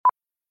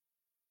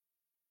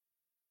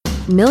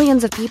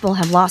Millions of people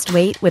have lost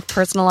weight with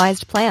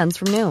personalized plans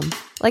from Noom.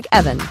 Like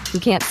Evan, who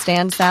can't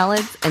stand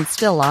salads and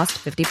still lost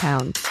 50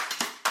 pounds.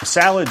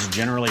 Salads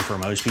generally for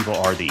most people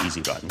are the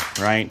easy button,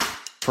 right?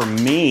 For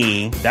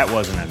me, that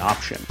wasn't an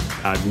option.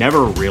 I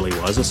never really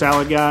was a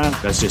salad guy.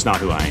 That's just not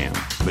who I am.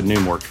 But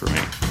Noom worked for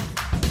me.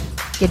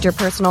 Get your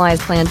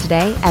personalized plan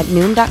today at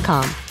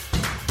Noom.com.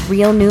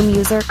 Real Noom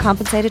user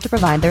compensated to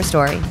provide their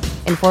story.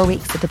 In 4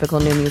 weeks, the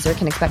typical Noom user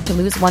can expect to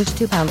lose 1 to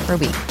 2 pounds per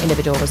week.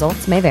 Individual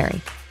results may vary.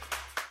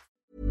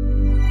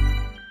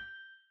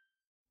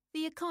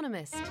 The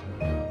Economist.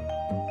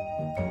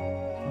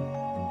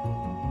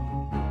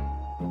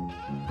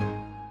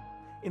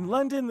 In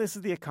London, this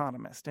is The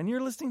Economist, and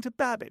you're listening to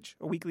Babbage,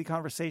 a weekly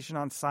conversation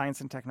on science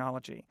and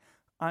technology.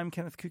 I'm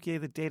Kenneth Cukier,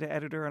 the data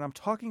editor, and I'm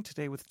talking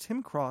today with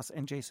Tim Cross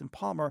and Jason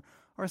Palmer,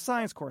 our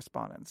science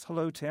correspondents.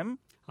 Hello, Tim.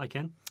 Hi,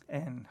 Ken.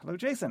 And hello,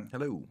 Jason.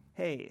 Hello.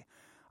 Hey.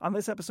 On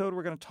this episode,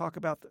 we're going to talk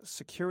about the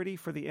security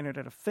for the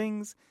Internet of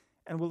Things,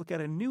 and we'll look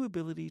at a new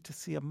ability to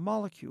see a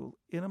molecule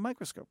in a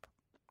microscope.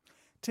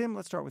 Tim,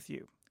 let's start with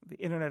you. The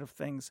Internet of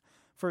Things.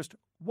 First,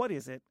 what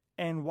is it,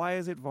 and why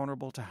is it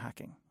vulnerable to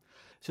hacking?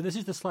 So this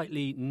is the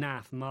slightly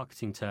naff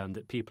marketing term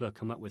that people have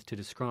come up with to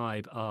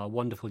describe our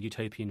wonderful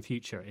utopian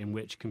future in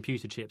which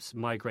computer chips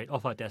migrate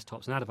off our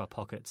desktops and out of our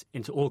pockets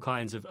into all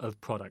kinds of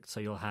products.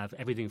 So you'll have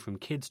everything from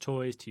kids'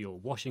 toys to your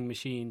washing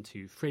machine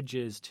to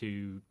fridges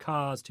to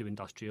cars to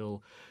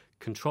industrial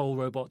control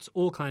robots,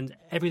 all kinds,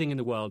 everything in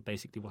the world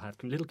basically will have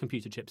little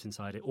computer chips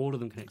inside it, all of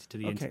them connected to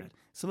the internet.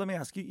 So let me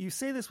ask you, you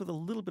say this with a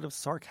little bit of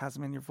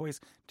sarcasm in your voice.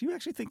 Do you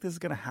actually think this is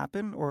going to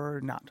happen or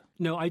not?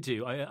 No, I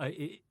do.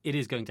 It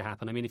is going to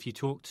happen. I mean, if you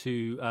talk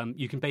to,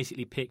 you can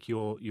basically pick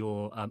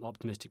your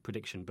optimistic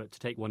prediction. But to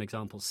take one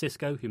example,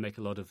 Cisco, who make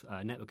a lot of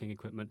networking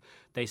equipment,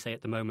 they say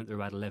at the moment there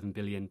are about 11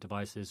 billion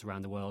devices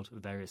around the world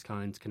of various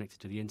kinds connected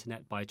to the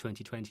internet. By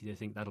 2020, they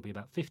think that'll be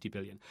about 50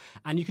 billion.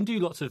 And you can do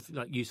lots of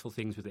useful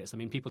things with this. I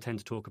mean, people tend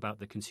to talk about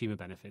the consumer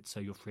benefits,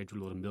 so your fridge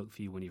will order milk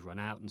for you when you've run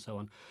out and so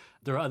on.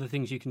 There are other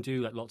things you can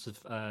do, like lots of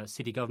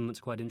city governments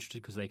are quite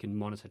interested because they can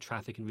monitor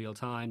traffic in real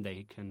time.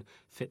 They can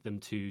fit them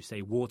to,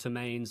 say, water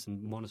mains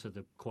and monitor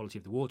the quality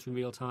of the water in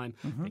real time.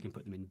 Mm-hmm. They can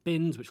put them in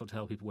bins, which will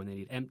tell people when they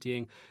need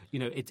emptying. You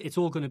know, it's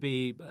all going to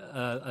be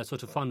a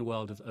sort of fun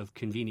world of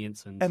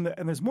convenience. And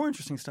there's more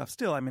interesting stuff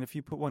still. I mean, if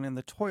you put one in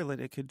the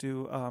toilet, it could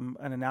do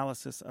an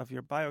analysis of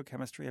your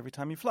biochemistry every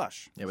time you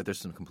flush. Yeah, but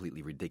there's some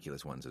completely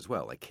ridiculous ones as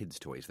well, like kids'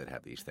 toys that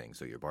have these things.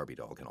 So your Barbie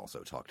doll can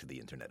also talk to the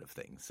Internet of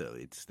Things. So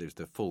there's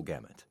the full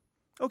gamut.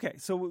 Okay,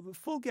 so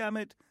full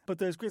gamut, but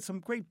there's some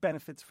great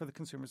benefits for the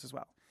consumers as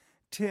well.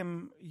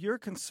 Tim, your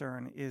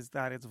concern is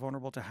that it's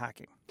vulnerable to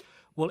hacking.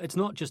 Well, it's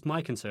not just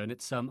my concern.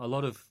 It's a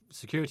lot of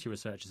security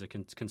researchers are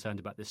concerned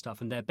about this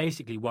stuff, and they're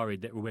basically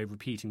worried that we're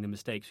repeating the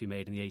mistakes we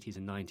made in the 80s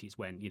and 90s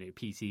when,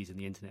 PCs and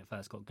the internet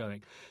first got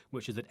going,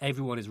 which is that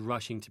everyone is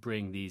rushing to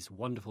bring these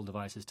wonderful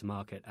devices to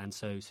market, and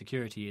so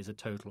security is a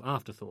total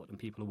afterthought, and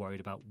people are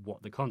worried about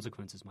what the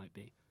consequences might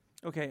be.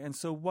 Okay, and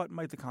so what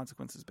might the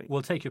consequences be?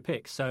 Well, take your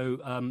pick. So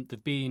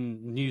there've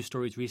been news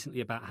stories recently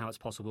about how it's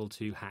possible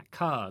to hack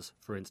cars,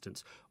 for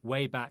instance.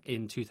 Way back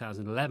in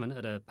 2011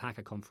 at a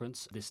hacker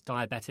conference, this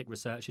diabetic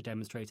researcher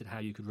demonstrated how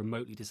you could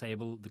remotely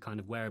disable the kind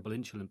of wearable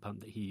insulin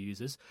pump that he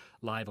uses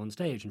live on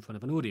stage in front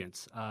of an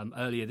audience.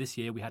 Earlier this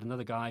year, we had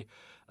another guy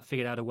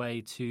figured out a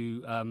way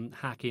to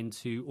hack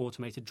into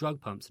automated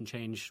drug pumps and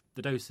change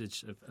the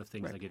dosage of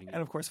things they're giving you.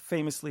 And, of course,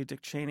 famously,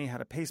 Dick Cheney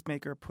had a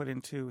pacemaker put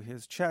into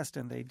his chest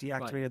and they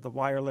deactivated the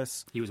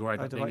wireless He was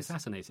worried about being device.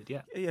 Assassinated,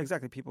 yeah. Yeah,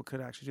 exactly. People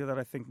could actually do that.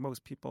 I think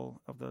most people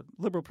of the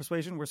liberal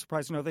persuasion were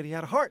surprised to know that he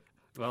had a heart.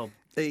 Well,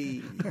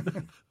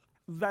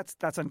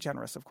 That's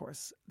ungenerous, of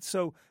course.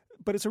 So,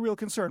 but it's a real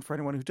concern for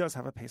anyone who does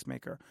have a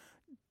pacemaker.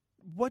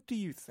 What do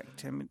you think,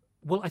 Tim?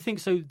 Well, I think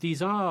so.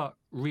 These are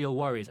real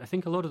worries. I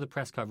think a lot of the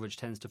press coverage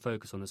tends to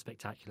focus on the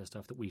spectacular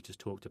stuff that we've just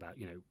talked about,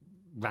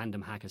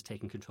 random hackers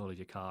taking control of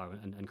your car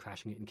and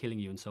crashing it and killing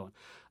you and so on.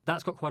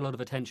 That's got quite a lot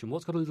of attention.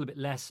 What's got a little bit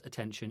less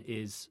attention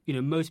is,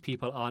 most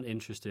people aren't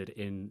interested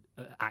in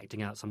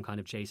acting out some kind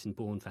of Jason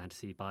Bourne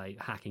fantasy by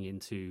hacking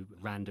into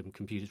random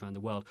computers around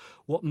the world.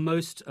 What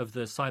most of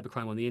the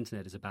cybercrime on the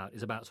internet is about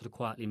sort of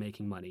quietly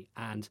making money.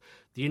 And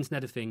the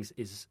Internet of Things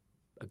is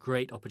a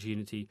great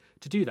opportunity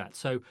to do that.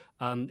 So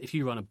if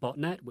you run a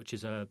botnet, which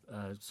is a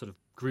sort of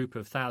group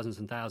of thousands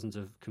and thousands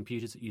of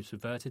computers that you've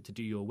subverted to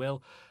do your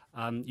will,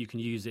 you can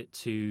use it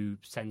to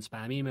send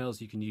spam emails.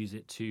 You can use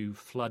it to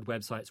flood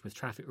websites with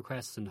traffic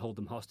requests and hold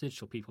them hostage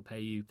so people pay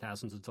you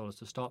thousands of dollars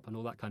to stop and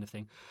all that kind of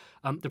thing.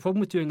 The problem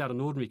with doing that on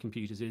ordinary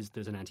computers is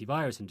there's an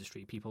antivirus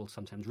industry. People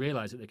sometimes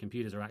realize that their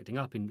computers are acting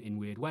up in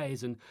weird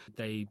ways and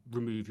they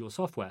remove your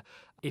software.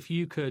 If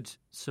you could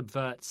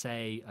subvert,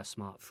 say, a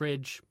smart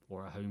fridge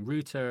or a home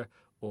router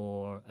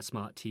or a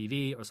smart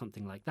TV or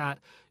something like that,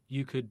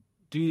 you could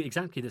do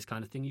exactly this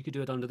kind of thing. You could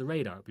do it under the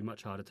radar. It'd be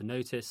much harder to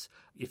notice.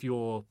 If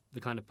you're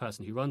the kind of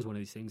person who runs one of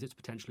these things, it's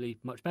potentially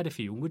much better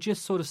for you. And we're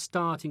just sort of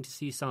starting to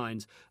see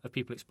signs of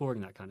people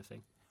exploring that kind of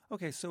thing.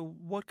 Okay, so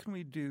what can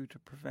we do to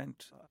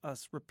prevent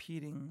us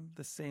repeating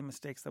the same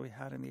mistakes that we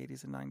had in the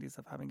 80s and 90s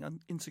of having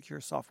insecure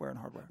software and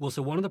hardware? Well,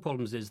 so one of the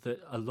problems is that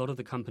a lot of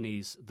the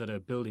companies that are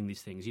building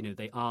these things,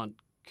 they aren't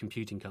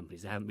computing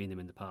companies. They haven't been them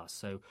in the past.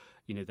 So,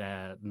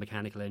 they're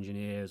mechanical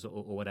engineers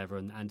or whatever.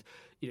 And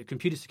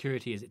computer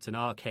security it's an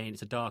arcane,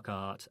 it's a dark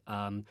art.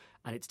 And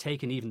it's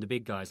taken even the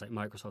big guys like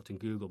Microsoft and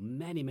Google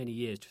many, many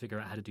years to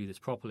figure out how to do this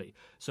properly.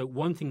 So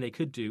one thing they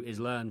could do is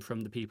learn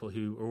from the people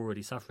who are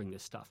already suffering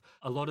this stuff.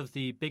 A lot of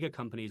the bigger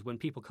companies, when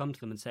people come to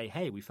them and say,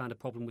 hey, we found a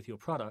problem with your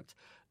product,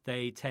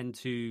 they tend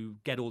to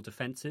get all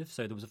defensive.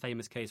 So there was a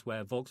famous case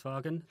where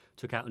Volkswagen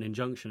took out an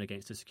injunction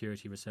against a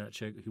security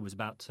researcher who was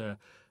about to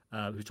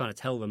who was trying to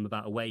tell them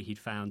about a way he'd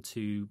found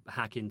to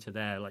hack into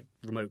their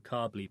remote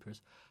car bleepers.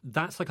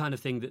 That's the kind of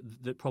thing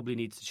that probably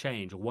needs to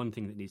change, or one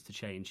thing that needs to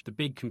change. The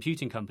big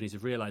computing companies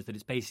have realized that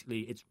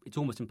it's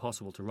almost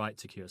impossible to write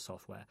secure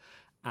software.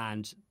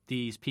 And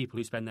these people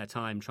who spend their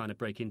time trying to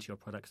break into your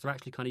products, they're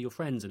actually kind of your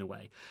friends in a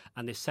way.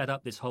 And they set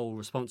up this whole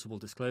responsible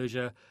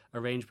disclosure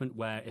arrangement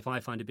where if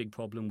I find a big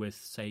problem with,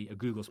 say, a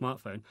Google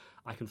smartphone,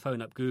 I can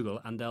phone up Google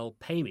and they'll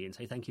pay me and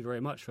say, thank you very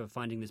much for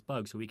finding this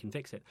bug so we can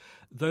fix it.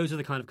 Those are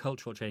the kind of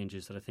cultural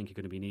changes that I think are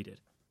going to be needed.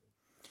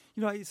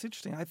 It's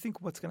interesting. I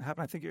think what's going to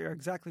happen, I think you're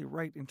exactly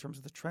right in terms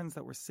of the trends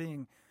that we're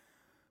seeing.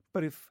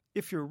 But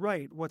if you're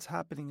right, what's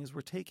happening is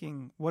we're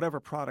taking whatever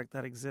product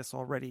that exists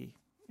already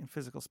in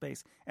physical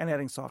space and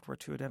adding software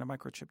to it and a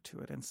microchip to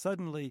it. And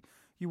suddenly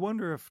you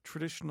wonder if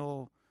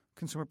traditional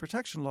consumer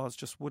protection laws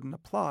just wouldn't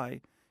apply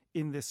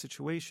in this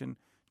situation,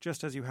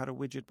 just as you had a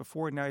widget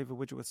before, now you have a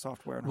widget with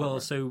software and hardware. Well,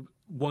 so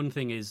one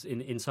thing is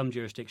in some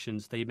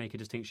jurisdictions, they make a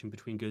distinction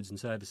between goods and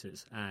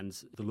services, and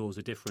the laws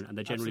are different, and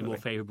they're generally more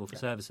favourable for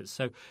services.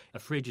 So a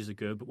fridge is a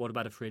good, but what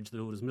about a fridge that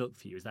orders milk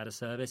for you? Is that a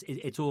service?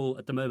 It's all,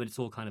 at the moment, it's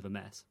all kind of a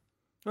mess.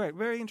 Right,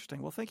 very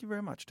interesting. Well, thank you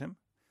very much, Tim.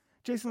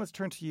 Jason, let's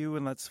turn to you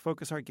and let's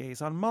focus our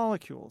gaze on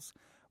molecules.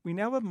 We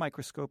now have a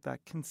microscope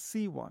that can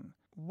see one.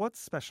 What's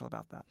special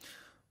about that?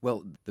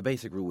 Well, the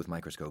basic rule with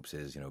microscopes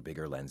is,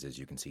 bigger lenses,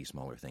 you can see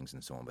smaller things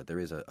and so on. But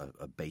there is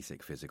a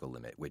basic physical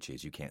limit, which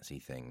is you can't see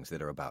things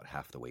that are about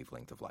half the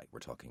wavelength of light. We're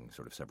talking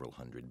sort of several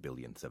hundred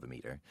billionths of a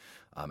meter.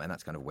 And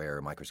that's kind of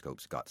where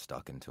microscopes got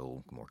stuck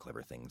until more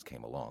clever things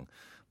came along.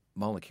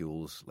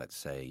 Molecules, let's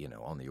say,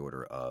 on the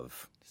order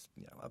of,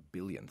 a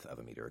billionth of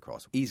a meter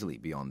across, easily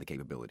beyond the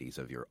capabilities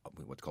of your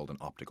what's called an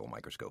optical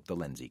microscope, the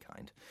lensy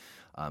kind.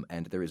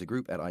 And there is a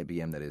group at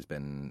IBM that has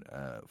been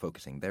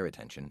focusing their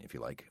attention, if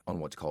you like, on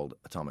what's called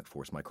atomic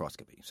force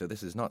microscopy. So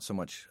this is not so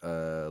much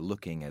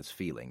looking as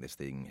feeling. This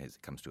thing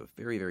comes to a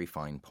very, very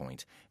fine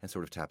point and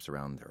sort of taps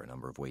around. There are a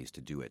number of ways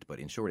to do it. But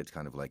in short, it's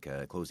kind of like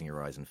closing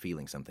your eyes and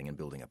feeling something and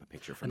building up a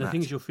picture from that. And the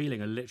things you're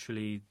feeling are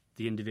literally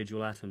the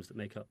individual atoms that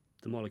make up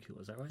the molecule,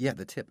 is that right? Yeah,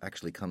 the tip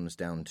actually comes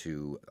down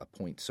to a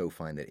point so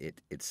fine that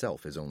it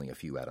itself is only a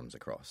few atoms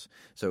across.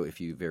 So if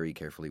you very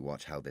carefully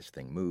watch how this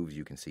thing moves,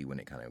 you can see when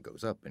it kind of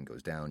goes up and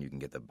goes down. You can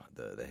get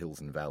the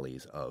hills and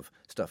valleys of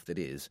stuff that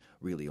is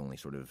really only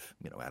sort of,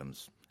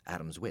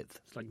 atoms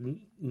width. It's like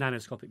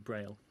nanoscopic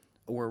braille.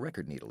 Or a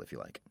record needle, if you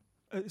like.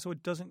 So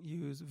it doesn't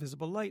use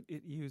visible light.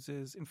 It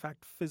uses, in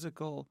fact,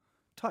 physical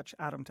touch,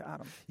 atom to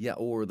atom. Yeah,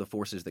 or the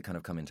forces that kind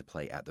of come into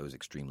play at those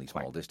extremely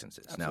small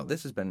distances. Absolutely. Now,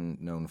 this has been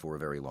known for a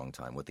very long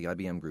time. What the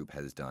IBM group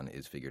has done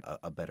is figured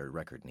a better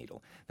record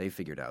needle. They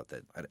figured out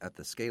that at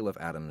the scale of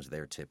atoms,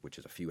 their tip, which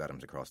is a few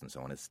atoms across and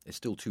so on, is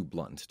still too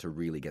blunt to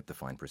really get the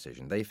fine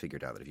precision. They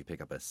figured out that if you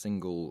pick up a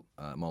single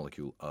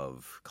molecule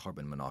of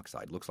carbon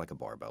monoxide, looks like a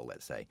barbell,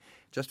 let's say,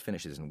 just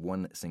finishes in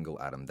one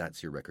single atom,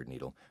 that's your record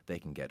needle, they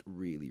can get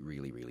really,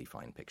 really, really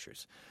fine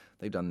pictures.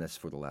 They've done this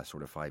for the last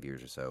sort of 5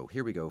 years or so.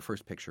 Here we go,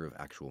 first picture of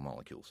actual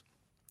molecules.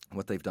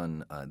 What they've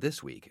done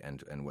this week,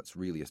 and what's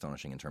really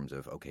astonishing in terms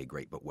of, okay,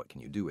 great, but what can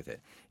you do with it,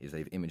 is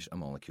they've imaged a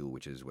molecule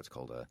which is what's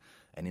called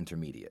an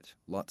intermediate.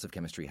 Lots of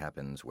chemistry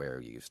happens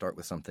where you start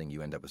with something,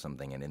 you end up with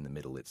something, and in the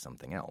middle it's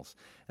something else.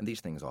 And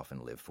these things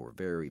often live for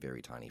very,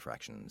 very tiny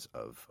fractions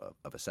of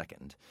a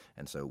second.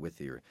 And so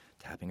with your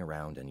tapping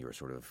around and your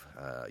sort of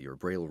your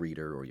braille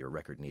reader or your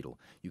record needle,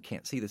 you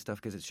can't see this stuff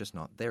because it's just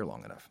not there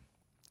long enough.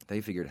 They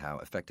figured how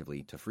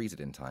effectively to freeze it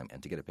in time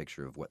and to get a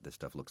picture of what this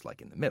stuff looks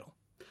like in the middle.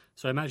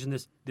 So I imagine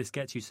this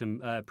gets you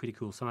some pretty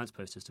cool science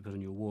posters to put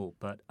on your wall,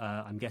 but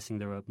I'm guessing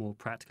there are more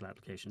practical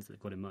applications that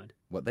they've got in mind.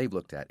 What they've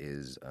looked at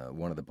is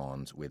one of the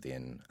bonds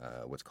within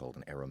what's called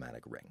an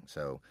aromatic ring.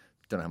 So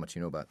don't know how much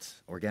you know about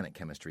organic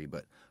chemistry,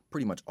 but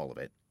pretty much all of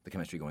it, the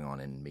chemistry going on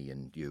in me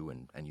and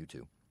you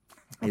too,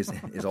 is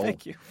all.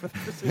 Thank you for the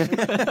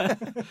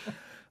precision.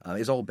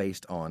 Is all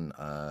based on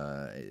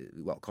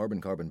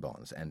carbon-carbon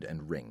bonds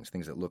and rings,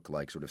 things that look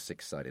like sort of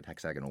six-sided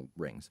hexagonal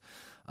rings.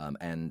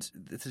 And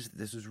this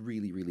is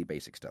really, really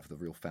basic stuff. The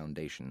real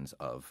foundations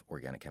of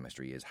organic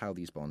chemistry is how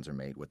these bonds are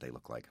made, what they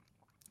look like.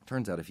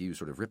 Turns out if you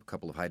sort of rip a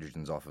couple of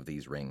hydrogens off of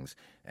these rings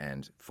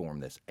and form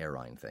this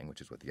arine thing,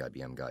 which is what the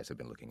IBM guys have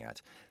been looking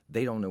at,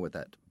 they don't know what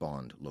that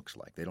bond looks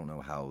like. They don't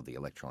know how the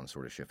electrons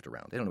sort of shift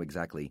around. They don't know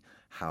exactly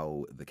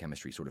how the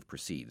chemistry sort of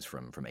proceeds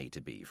from A to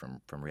B, from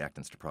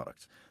reactants to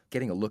products.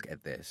 Getting a look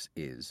at this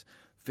is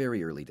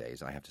very early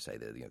days, I have to say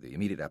that the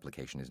immediate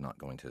application is not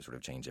going to sort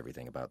of change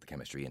everything about the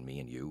chemistry and me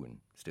and you and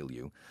still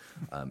you.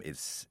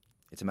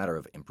 It's a matter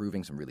of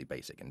improving some really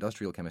basic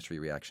industrial chemistry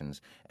reactions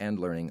and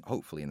learning,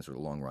 hopefully in the sort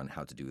of long run,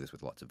 how to do this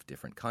with lots of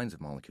different kinds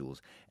of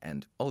molecules.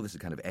 And all of this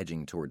is kind of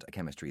edging towards a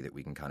chemistry that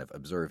we can kind of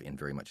observe in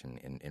very much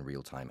in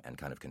real time and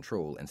kind of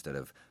control instead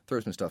of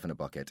throw some stuff in a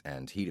bucket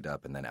and heat it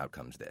up and then out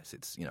comes this.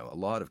 It's, a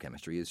lot of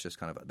chemistry is just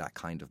kind of that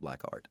kind of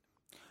black art.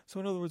 So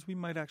in other words, we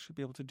might actually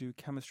be able to do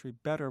chemistry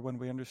better when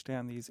we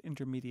understand these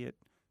intermediate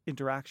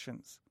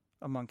interactions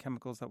among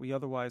chemicals that we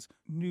otherwise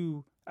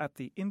knew at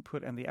the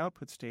input and the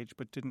output stage,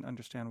 but didn't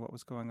understand what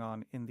was going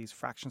on in these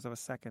fractions of a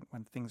second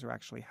when things are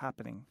actually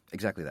happening.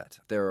 Exactly that.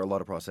 There are a lot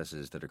of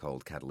processes that are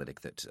called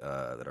catalytic that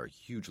are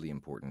hugely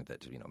important,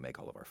 that make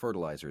all of our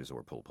fertilizers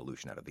or pull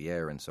pollution out of the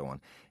air and so on.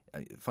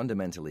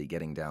 Fundamentally,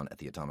 getting down at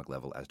the atomic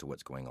level as to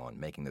what's going on,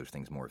 making those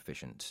things more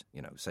efficient,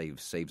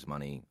 saves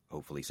money,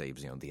 hopefully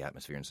saves the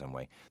atmosphere in some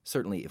way.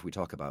 Certainly, if we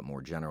talk about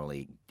more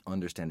generally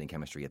understanding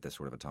chemistry at this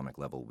sort of atomic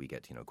level, we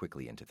get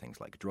quickly into things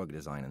like drug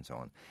design and so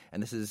on.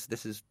 And this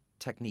is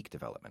technique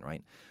development,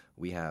 right?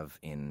 We have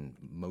in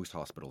most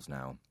hospitals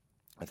now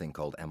a thing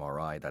called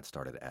MRI that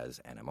started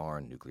as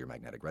NMR, nuclear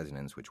magnetic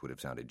resonance, which would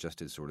have sounded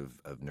just as sort of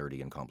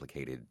nerdy and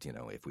complicated,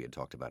 if we had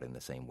talked about it in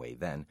the same way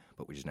then,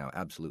 but which is now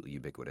absolutely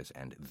ubiquitous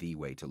and the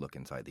way to look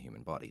inside the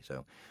human body.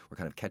 So we're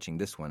kind of catching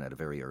this one at a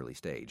very early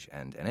stage.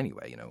 And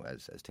anyway,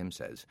 as Tim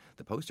says,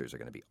 the posters are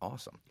going to be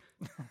awesome.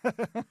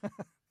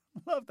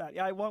 Love that.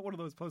 Yeah, I want one of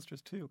those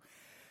posters too.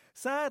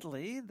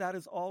 Sadly, that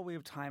is all we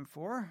have time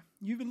for.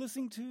 You've been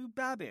listening to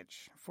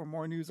Babbage. For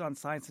more news on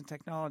science and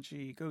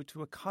technology, go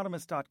to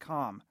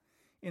economist.com.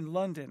 In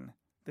London,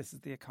 this is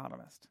The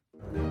Economist.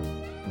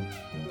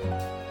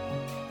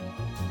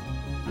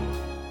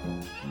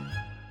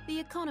 The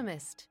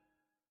Economist.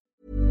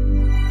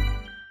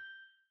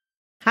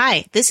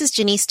 Hi, this is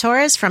Janice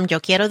Torres from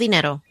Yo Quiero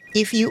Dinero.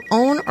 If you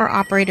own or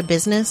operate a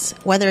business,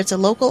 whether it's a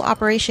local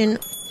operation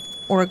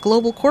or a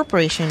global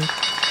corporation,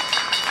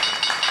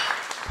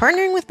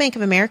 partnering with Bank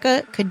of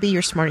America could be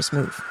your smartest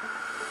move.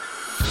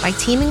 By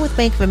teaming with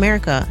Bank of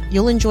America,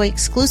 you'll enjoy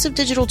exclusive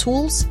digital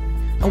tools,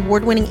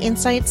 award-winning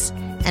insights,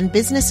 and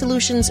business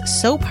solutions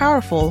so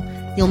powerful,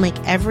 you'll make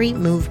every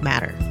move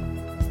matter.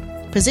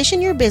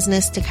 Position your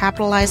business to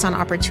capitalize on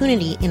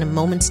opportunity in a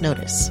moment's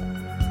notice.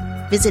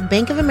 Visit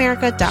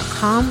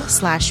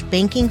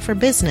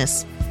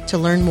bankofamerica.com/bankingforbusiness to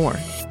learn more.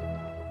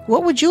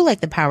 What would you like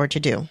the power to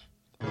do?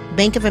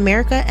 Bank of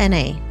America,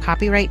 N.A.,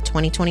 copyright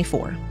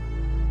 2024.